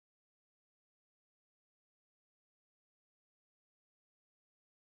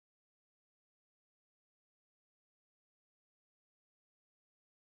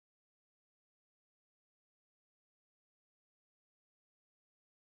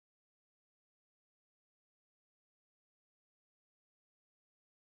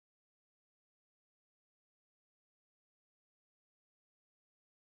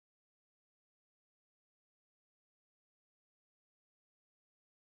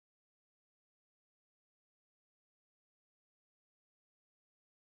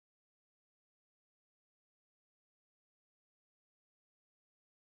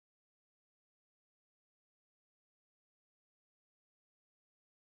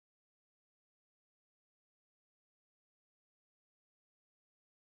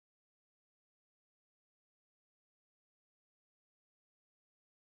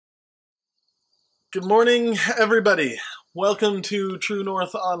Good morning, everybody. Welcome to True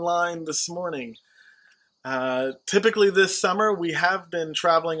North Online this morning. Typically this summer, we have been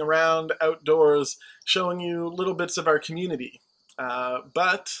traveling around outdoors, showing you little bits of our community.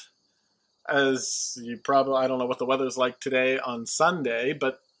 But as you probably, I don't know what the weather's like today on Sunday,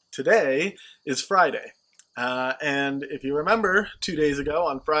 but today is Friday. And if you remember, 2 days ago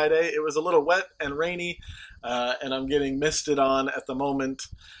on Friday, it was a little wet and rainy, and I'm getting misted on at the moment.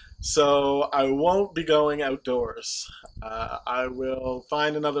 So I won't be going outdoors. I will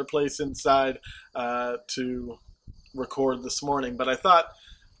find another place inside to record this morning. But I thought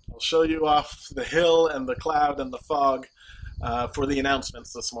I'll show you off the hill and the cloud and the fog for the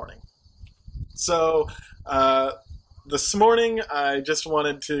announcements this morning. So this morning I just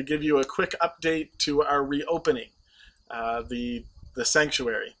wanted to give you a quick update to our reopening, the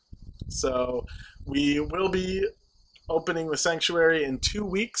sanctuary. So we will be opening the sanctuary in 2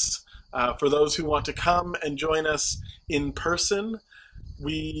 weeks. For those who want to come and join us in person,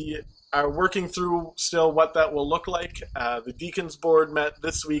 we are working through still what that will look like. The Deacons Board met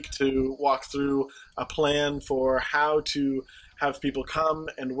this week to walk through a plan for how to have people come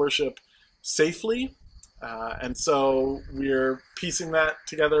and worship safely. And so we're piecing that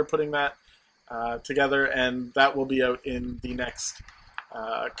together, putting that together, and that will be out in the next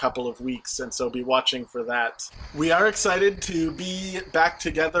couple of weeks, and so be watching for that. We are excited to be back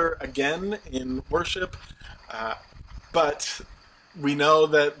together again in worship, but we know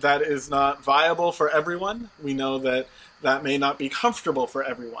that that is not viable for everyone. We know that that may not be comfortable for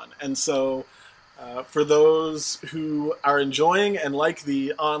everyone, and so for those who are enjoying and like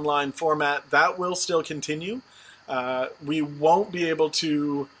the online format, that will still continue. We won't be able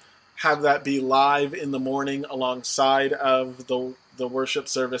to have that be live in the morning alongside of the worship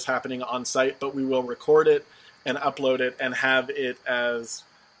service happening on site, but we will record it and upload it and have it as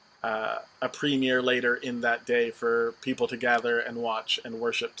a premiere later in that day for people to gather and watch and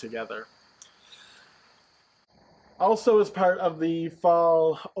worship together. Also, as part of the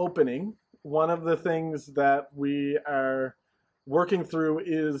fall opening, one of the things that we are working through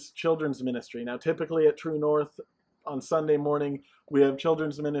is children's ministry. Now, typically at True North on Sunday morning, we have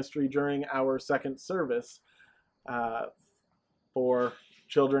children's ministry during our second service for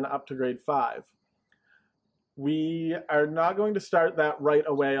children up to grade 5. We are not going to start that right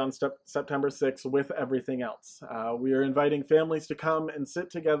away on September 6th with everything else. We are inviting families to come and sit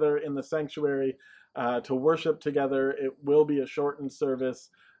together in the sanctuary to worship together. It will be a shortened service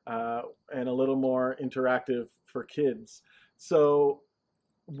and a little more interactive for kids. So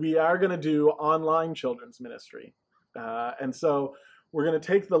we are going to do online children's ministry. And so we're going to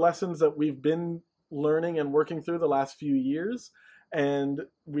take the lessons that we've been learning and working through the last few years, and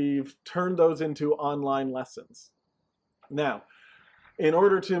we've turned those into online lessons. Now, in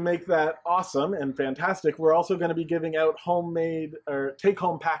order to make that awesome and fantastic, we're also going to be giving out homemade or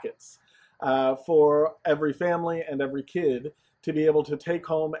take-home packets for every family and every kid to be able to take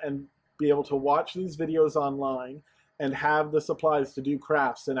home and be able to watch these videos online and have the supplies to do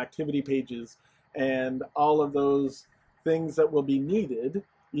crafts and activity pages and all of those things that will be needed.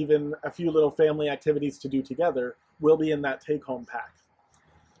 Even a few little family activities to do together will be in that take-home pack.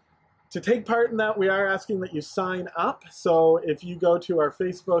 To take part in that, we are asking that you sign up. So if you go to our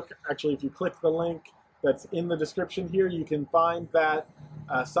Facebook, actually if you click the link that's in the description here, you can find that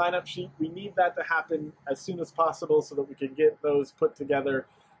sign-up sheet. We need that to happen as soon as possible so that we can get those put together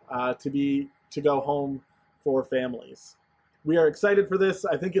to go home for families. We are excited for this.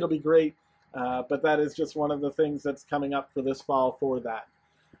 I think it'll be great, but that is just one of the things that's coming up for this fall for that.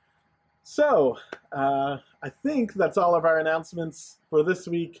 So I think that's all of our announcements for this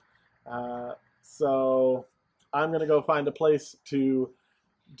week. So I'm going to go find a place to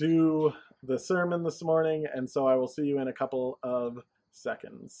do the sermon this morning, and so I will see you in a couple of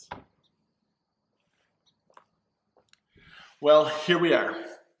seconds. Well, here we are.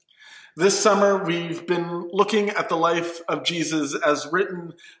 This summer we've been looking at the life of Jesus as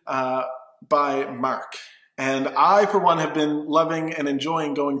written by Mark. And I, for one, have been loving and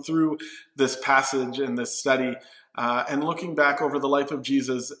enjoying going through this passage and this study and looking back over the life of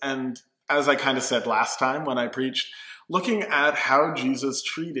Jesus. And as I kind of said last time when I preached, looking at how Jesus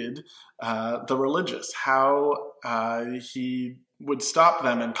treated the religious, how he would stop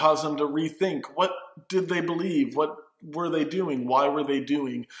them and cause them to rethink. What did they believe? What were they doing? Why were they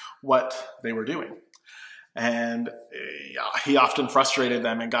doing what they were doing? And he often frustrated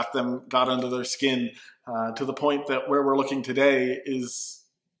them and got under their skin to the point that where we're looking today is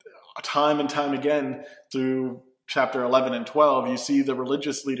time and time again through chapter 11 and 12, you see the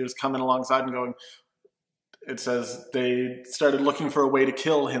religious leaders coming alongside and going, it says they started looking for a way to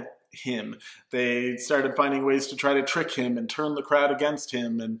kill him. They started finding ways to try to trick him and turn the crowd against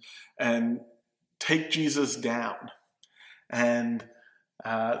him and take Jesus down. And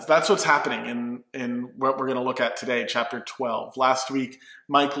that's what's happening in what we're going to look at today, chapter 12. Last week,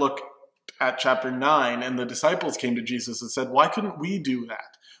 Mike looked at chapter 9, and the disciples came to Jesus and said, why couldn't we do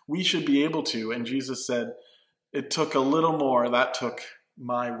that? We should be able to. And Jesus said, it took a little more. That took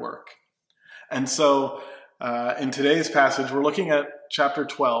my work. And so in today's passage, we're looking at chapter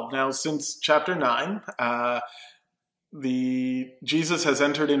 12. Now, since chapter 9, Jesus has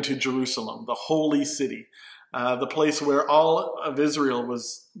entered into Jerusalem, the holy city, the place where all of Israel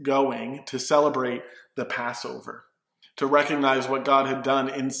was going to celebrate the Passover, to recognize what God had done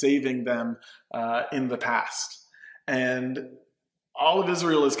in saving them in the past. And all of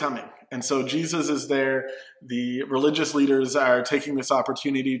Israel is coming. And so Jesus is there. The religious leaders are taking this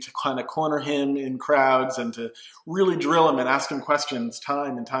opportunity to kind of corner him in crowds and to really drill him and ask him questions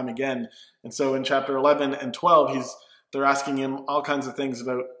time and time again. And so in chapter 11 and 12, they're asking him all kinds of things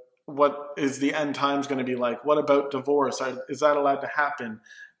about what is the end times going to be like? What about divorce? Is that allowed to happen?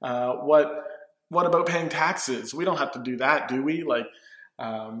 What about paying taxes? We don't have to do that, do we?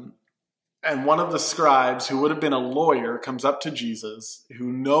 And one of the scribes, who would have been a lawyer, comes up to Jesus,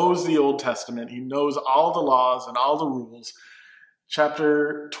 who knows the Old Testament. He knows all the laws and all the rules.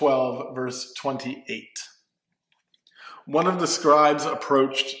 Chapter 12, verse 28. One of the scribes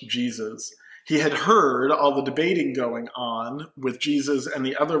approached Jesus. He had heard all the debating going on with Jesus and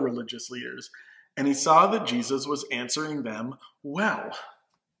the other religious leaders, and he saw that Jesus was answering them well.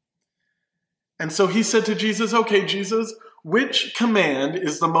 And so he said to Jesus, okay, Jesus, which command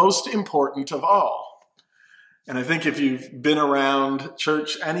is the most important of all? And I think if you've been around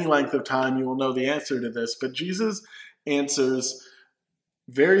church any length of time, you will know the answer to this. But Jesus answers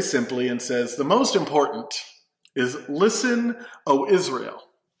very simply and says, the most important is, listen, O Israel.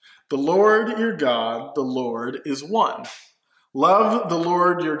 The Lord your God, the Lord is one. Love the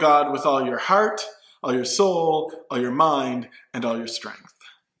Lord your God with all your heart, all your soul, all your mind, and all your strength.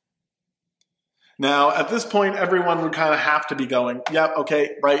 Now, at this point, everyone would kind of have to be going, yeah,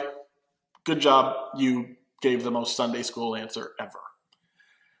 okay, right, good job, you gave the most Sunday school answer ever.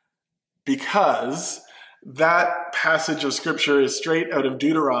 Because that passage of Scripture is straight out of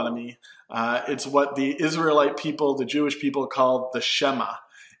Deuteronomy. It's what the Israelite people, the Jewish people, called the Shema.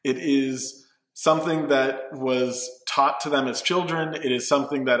 It is something that was taught to them as children. It is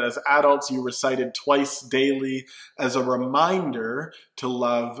something that as adults you recited twice daily as a reminder to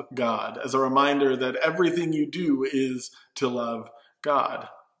love God, as a reminder that everything you do is to love God.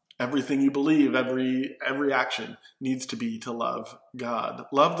 Everything you believe, every action needs to be to love God.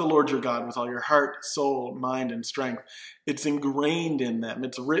 Love the Lord your God with all your heart, soul, mind, and strength. It's ingrained in them.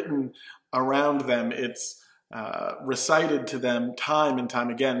 It's written around them. It's recited to them time and time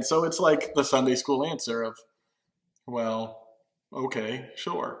again. So it's like the Sunday school answer of, well, okay,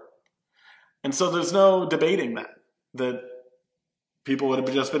 sure. And so there's no debating that people would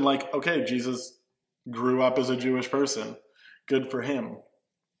have just been like, okay, Jesus grew up as a Jewish person. Good for him.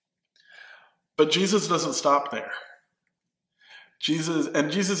 But Jesus doesn't stop there. Jesus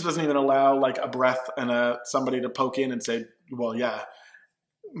doesn't even allow like a breath and somebody to poke in and say, well, yeah.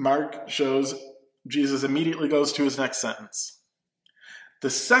 Mark shows Jesus immediately goes to his next sentence. The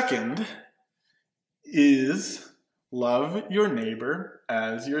second is love your neighbor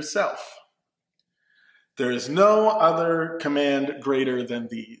as yourself. There is no other command greater than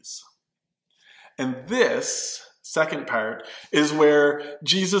these. And this second part is where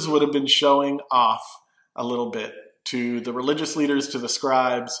Jesus would have been showing off a little bit to the religious leaders, to the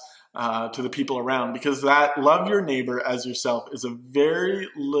scribes, to the people around, because that love your neighbor as yourself is a very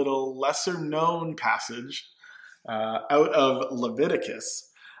little lesser known passage out of Leviticus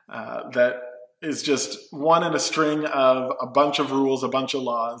that is just one in a string of a bunch of rules, a bunch of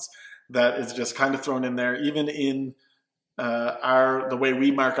laws that is just kind of thrown in there. Even in the way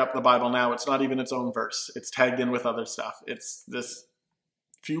we mark up the Bible now, it's not even its own verse. It's tagged in with other stuff. It's this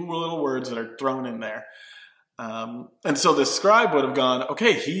few little words that are thrown in there. And so the scribe would have gone,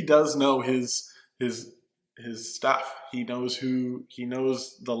 okay, he does know his stuff. He knows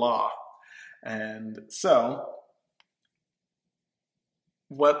the law. And so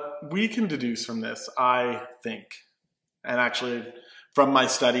what we can deduce from this, I think, and actually from my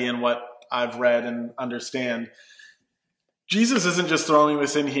study and what I've read and understand, Jesus isn't just throwing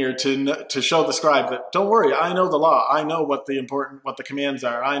this in here to show the scribe that, don't worry, I know the law. I know what the commands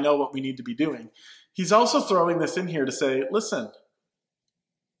are. I know what we need to be doing. He's also throwing this in here to say, listen,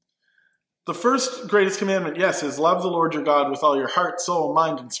 the first greatest commandment, yes, is love the Lord your God with all your heart, soul,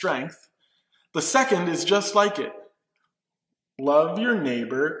 mind, and strength. The second is just like it. Love your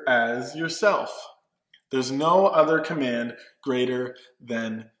neighbor as yourself. There's no other command greater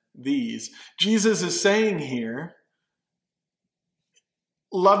than these. Jesus is saying here,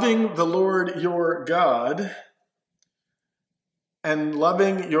 loving the Lord your God and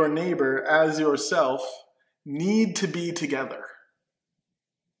loving your neighbor as yourself need to be together.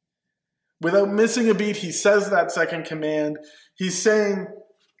 Without missing a beat, he says that second command. He's saying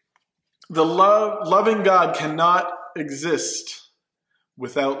loving God cannot exist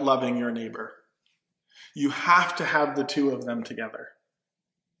without loving your neighbor. You have to have the two of them together.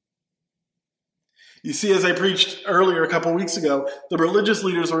 You see, as I preached earlier a couple weeks ago, the religious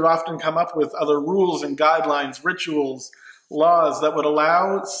leaders would often come up with other rules and guidelines, rituals, laws that would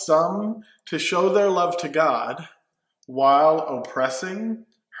allow some to show their love to God while oppressing,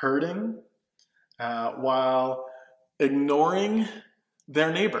 hurting, while ignoring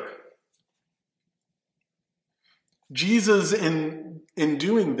their neighbor. Jesus, in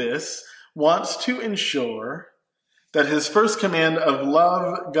doing this, wants to ensure that his first command of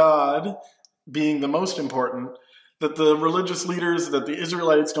love God being the most important, that the religious leaders, that the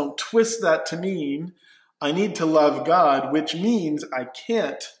Israelites don't twist that to mean, I need to love God, which means I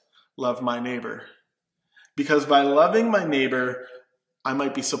can't love my neighbor. Because by loving my neighbor, I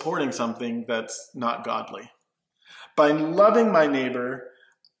might be supporting something that's not godly. By loving my neighbor,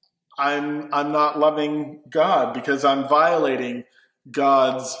 I'm not loving God because I'm violating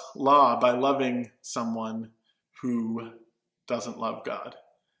God's law by loving someone who doesn't love God,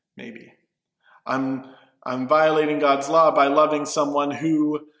 maybe. I'm violating God's law by loving someone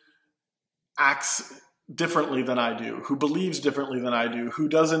who acts differently than I do, who believes differently than I do, who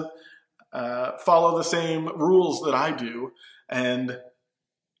doesn't follow the same rules that I do, and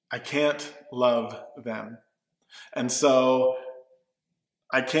I can't love them. And so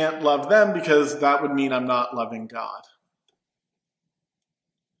I can't love them because that would mean I'm not loving God.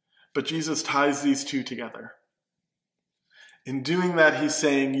 But Jesus ties these two together. In doing that, he's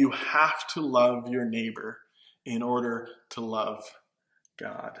saying you have to love your neighbor in order to love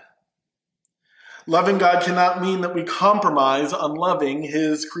God. Loving God cannot mean that we compromise on loving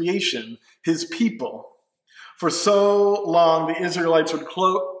his creation, his people. For so long, the Israelites would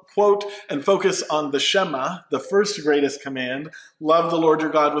quote and focus on the Shema, the first greatest command, love the Lord your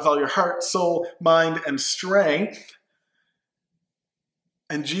God with all your heart, soul, mind, and strength.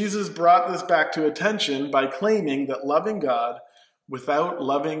 And Jesus brought this back to attention by claiming that loving God without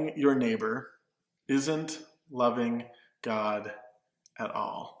loving your neighbor isn't loving God at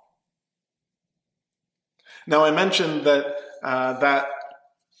all. Now, I mentioned that that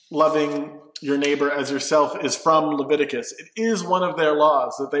loving your neighbor as yourself is from Leviticus. It is one of their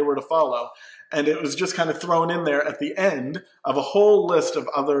laws that they were to follow. And it was just kind of thrown in there at the end of a whole list of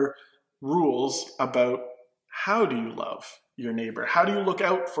other rules about how do you love your neighbor? How do you look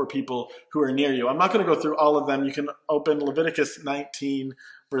out for people who are near you? I'm not going to go through all of them. You can open Leviticus 19,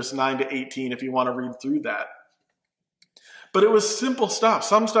 verse 9 to 18 if you want to read through that. But it was simple stuff.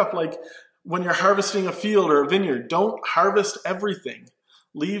 Some stuff like when you're harvesting a field or a vineyard, don't harvest everything.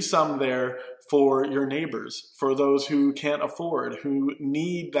 Leave some there for your neighbors, for those who can't afford, who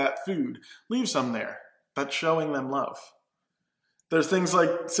need that food. Leave some there. That's showing them love. There's things like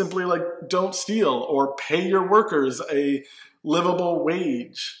simply like don't steal or pay your workers a livable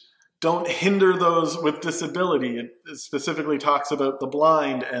wage. Don't hinder those with disability. It specifically talks about the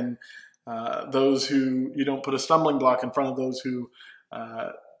blind and those who you don't put a stumbling block in front of those who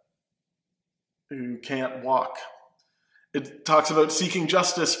can't walk. It talks about seeking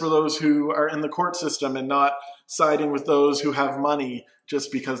justice for those who are in the court system and not siding with those who have money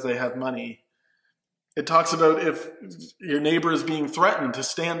just because they have money. It talks about if your neighbor is being threatened, to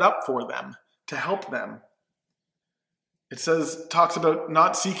stand up for them, to help them. It talks about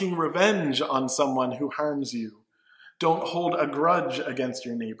not seeking revenge on someone who harms you. Don't hold a grudge against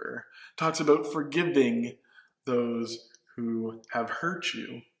your neighbor. It talks about forgiving those who have hurt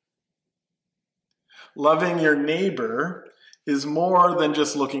you. Loving your neighbor is more than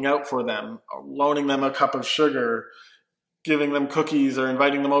just looking out for them, or loaning them a cup of sugar, giving them cookies, or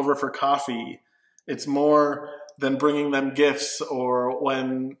inviting them over for coffee. It's more than bringing them gifts, or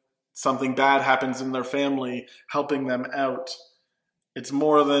when something bad happens in their family, helping them out. It's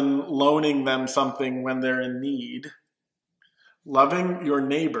more than loaning them something when they're in need. Loving your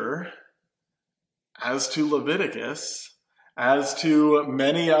neighbor, as to Leviticus, as to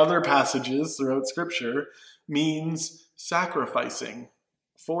many other passages throughout Scripture, means sacrificing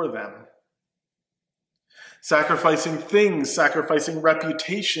for them. Sacrificing things, sacrificing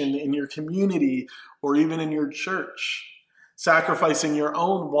reputation in your community or even in your church. Sacrificing your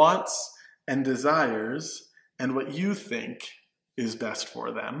own wants and desires and what you think is best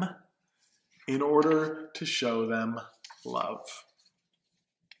for them in order to show them love.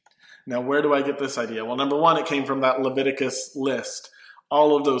 Now, where do I get this idea? Well, number one, it came from that Leviticus list.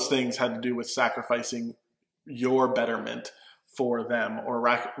 All of those things had to do with sacrificing your betterment for them, or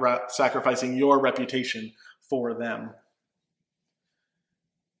sacrificing your reputation for them.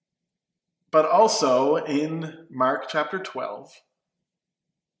 But also in Mark chapter 12,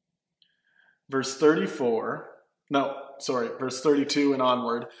 verse 32 and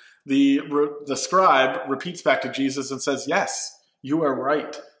onward, the scribe repeats back to Jesus and says, yes, you are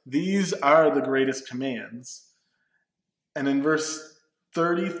right. These are the greatest commands. And in verse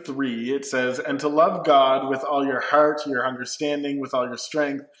 33, it says, and to love God with all your heart, your understanding, with all your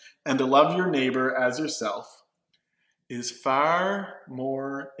strength, and to love your neighbor as yourself is far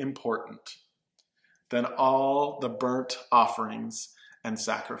more important than all the burnt offerings and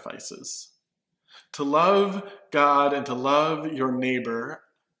sacrifices. To love God and to love your neighbor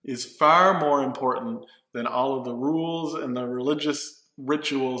is far more important than all of the rules and the religious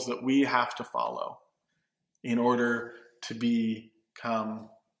rituals that we have to follow in order to become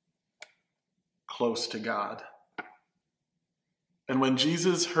close to God. And when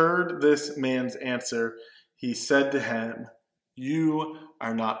Jesus heard this man's answer, he said to him, you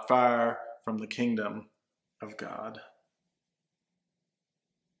are not far from the kingdom of God.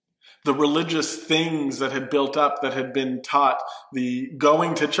 The religious things that had built up, that had been taught, the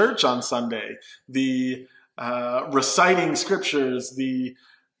going to church on Sunday, the reciting scriptures, the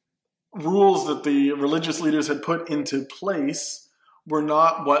rules that the religious leaders had put into place were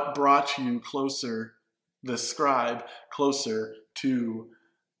not what brought you closer, the scribe, closer to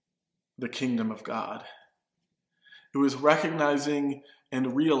the kingdom of God. It was recognizing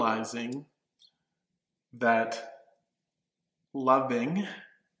and realizing that loving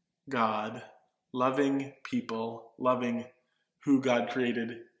God, loving people, loving who God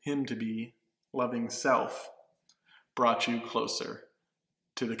created him to be, loving self, brought you closer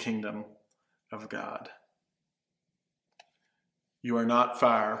to the kingdom of God. You are not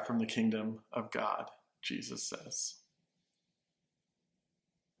far from the kingdom of God, Jesus says.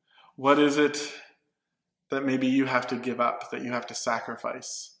 What is it that maybe you have to give up, that you have to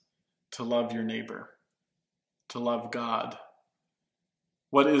sacrifice to love your neighbor, to love God?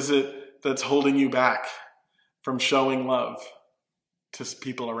 What is it that's holding you back from showing love to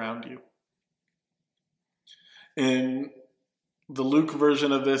people around you? In the Luke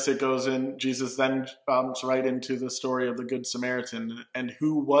version of this, it goes in, Jesus then comes right into the story of the Good Samaritan and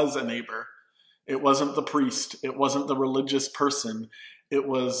who was a neighbor. It wasn't the priest. It wasn't the religious person. It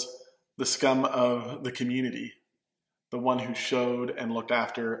was the scum of the community, the one who showed and looked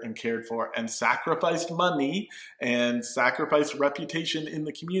after and cared for and sacrificed money and sacrificed reputation in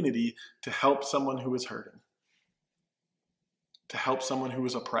the community to help someone who was hurting, to help someone who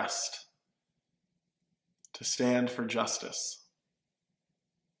was oppressed, to stand for justice.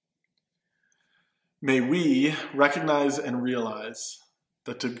 May we recognize and realize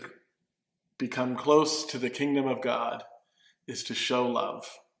that to become close to the kingdom of God is to show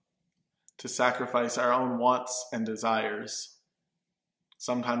love, to sacrifice our own wants and desires,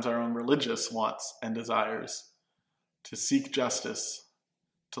 sometimes our own religious wants and desires, to seek justice,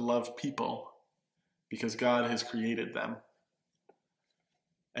 to love people because God has created them,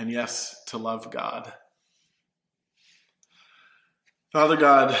 and yes, to love God. Father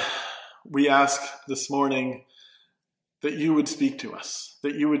God, we ask this morning that you would speak to us,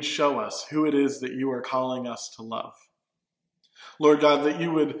 that you would show us who it is that you are calling us to love. Lord God, that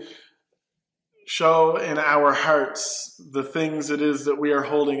you would show in our hearts the things it is that we are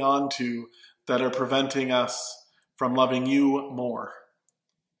holding on to that are preventing us from loving you more.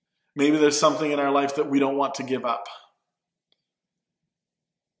 Maybe there's something in our life that we don't want to give up.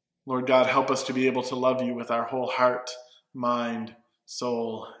 Lord God, help us to be able to love you with our whole heart, mind,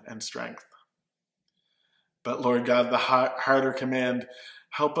 soul, and strength. But Lord God, the harder command,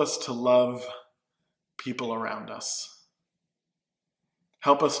 help us to love people around us.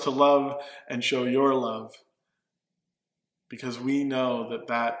 Help us to love and show your love, because we know that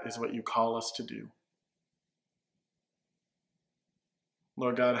that is what you call us to do.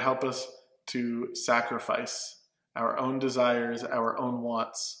 Lord God, help us to sacrifice our own desires, our own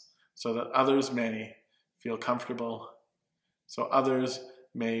wants, so that others may feel comfortable, so others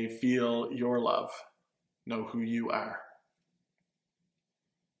may feel your love, know who you are.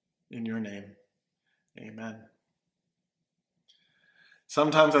 In your name, amen.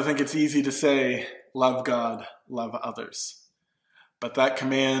 Sometimes I think it's easy to say, love God, love others. But that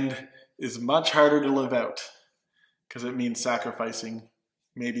command is much harder to live out because it means sacrificing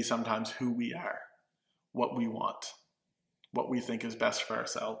maybe sometimes who we are, what we want, what we think is best for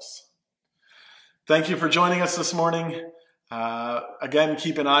ourselves. Thank you for joining us this morning. Again,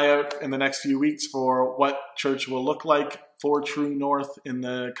 keep an eye out in the next few weeks for what church will look like for True North in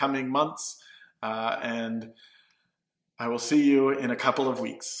the coming months. And I will see you in a couple of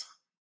weeks.